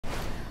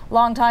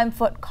Longtime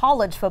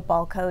college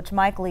football coach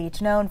Mike Leach,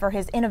 known for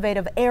his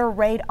innovative air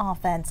raid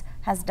offense,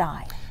 has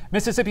died.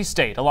 Mississippi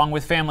State, along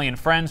with family and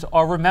friends,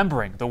 are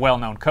remembering the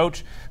well-known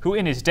coach who,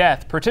 in his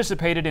death,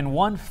 participated in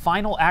one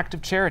final act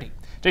of charity.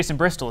 Jason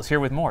Bristol is here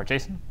with more.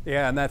 Jason?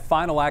 Yeah, and that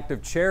final act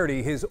of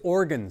charity, his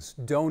organs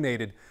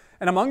donated.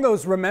 And among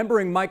those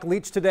remembering Mike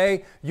Leach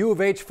today, U of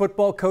H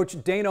football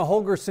coach Dana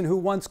Holgorsen, who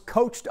once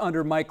coached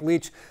under Mike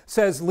Leach,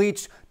 says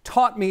Leach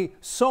taught me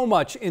so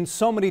much in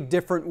so many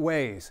different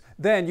ways.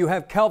 Then you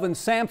have Kelvin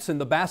Sampson,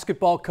 the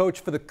basketball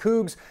coach for the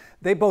Cougs.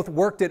 They both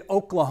worked at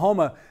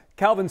Oklahoma.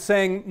 Kelvin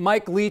saying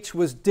Mike Leach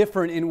was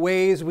different in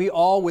ways we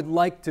all would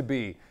like to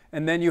be.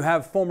 And then you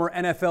have former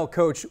NFL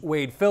coach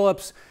Wade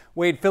Phillips.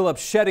 Wade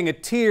Phillips shedding a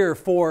tear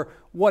for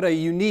what a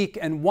unique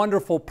and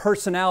wonderful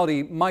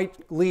personality Mike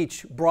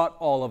Leach brought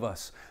all of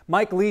us.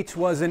 Mike Leach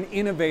was an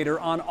innovator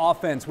on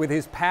offense with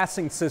his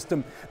passing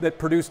system that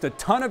produced a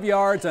ton of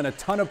yards and a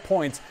ton of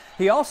points.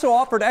 He also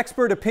offered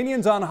expert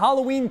opinions on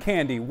Halloween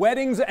candy,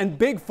 weddings, and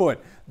Bigfoot.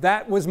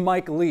 That was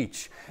Mike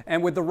Leach.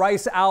 And with the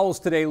Rice Owls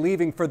today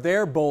leaving for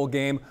their bowl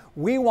game,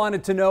 we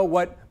wanted to know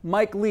what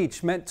Mike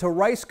Leach meant to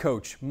Rice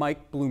coach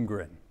Mike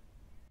Bloomgren.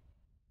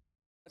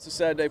 It's a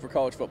sad day for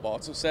college football.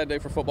 It's a sad day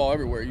for football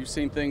everywhere. You've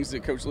seen things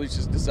that Coach Leach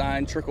has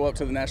designed trickle up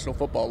to the National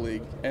Football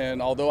League.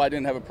 And although I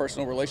didn't have a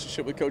personal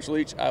relationship with Coach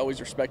Leach, I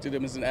always respected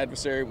him as an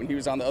adversary. When he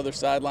was on the other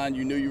sideline,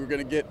 you knew you were going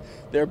to get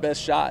their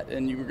best shot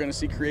and you were going to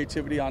see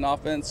creativity on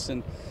offense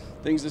and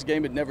things this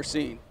game had never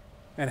seen.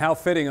 And how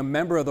fitting, a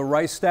member of the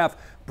Rice staff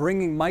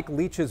bringing Mike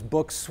Leach's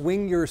book,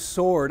 Swing Your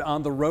Sword,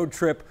 on the road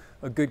trip.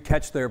 A good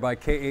catch there by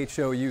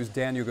KHOU's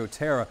Daniel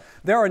Gotera.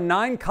 There are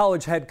 9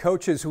 college head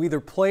coaches who either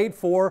played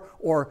for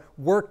or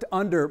worked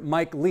under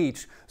Mike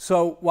Leach.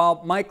 So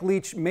while Mike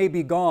Leach may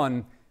be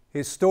gone,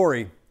 his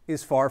story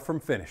is far from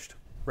finished.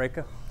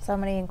 Reka? So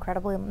many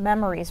incredible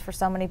memories for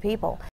so many people.